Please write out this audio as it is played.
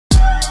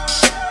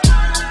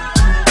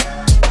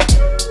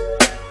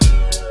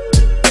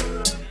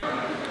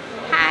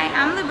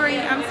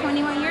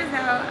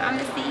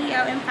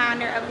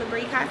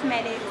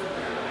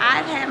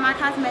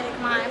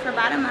for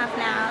about a month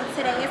now.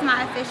 Today is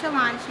my official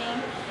launching.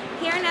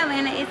 Here in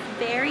Atlanta, it's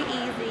very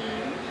easy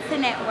to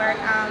network.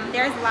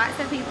 There's lots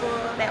of people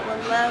that would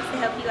love to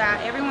help you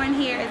out. Everyone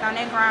here is on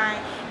their grind.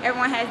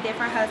 Everyone has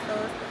different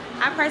hustles.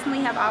 I personally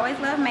have always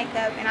loved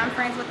makeup, and I'm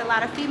friends with a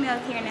lot of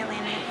females here in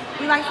Atlanta.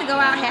 We like to go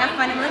out, have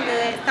fun, and look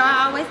good. So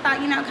I always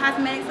thought, you know,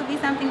 cosmetics would be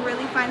something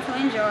really fun to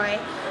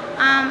enjoy.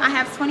 I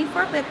have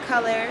 24 lip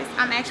colors.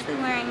 I'm actually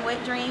wearing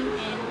Wet Dream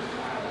and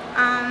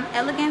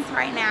Elegance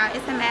right now.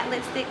 It's a matte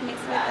lipstick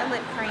mixed with a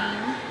lip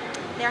cream.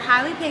 They're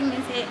highly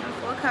pigmented and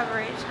full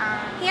coverage.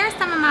 Here are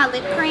some of my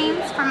lip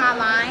creams from my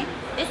line.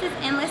 This is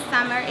Endless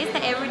Summer. It's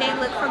an everyday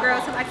look for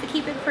girls who like to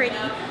keep it pretty.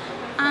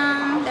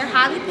 They're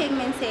highly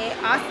pigmented.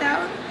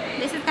 Also,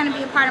 this is going to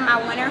be a part of my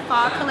winter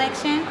fall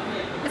collection.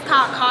 It's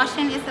called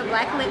Caution. It's a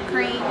black lip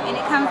cream, and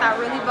it comes out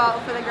really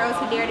bold for the girls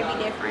who dare to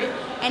be different.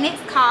 And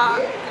it's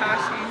called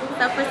Caution.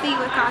 So proceed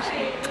with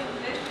caution.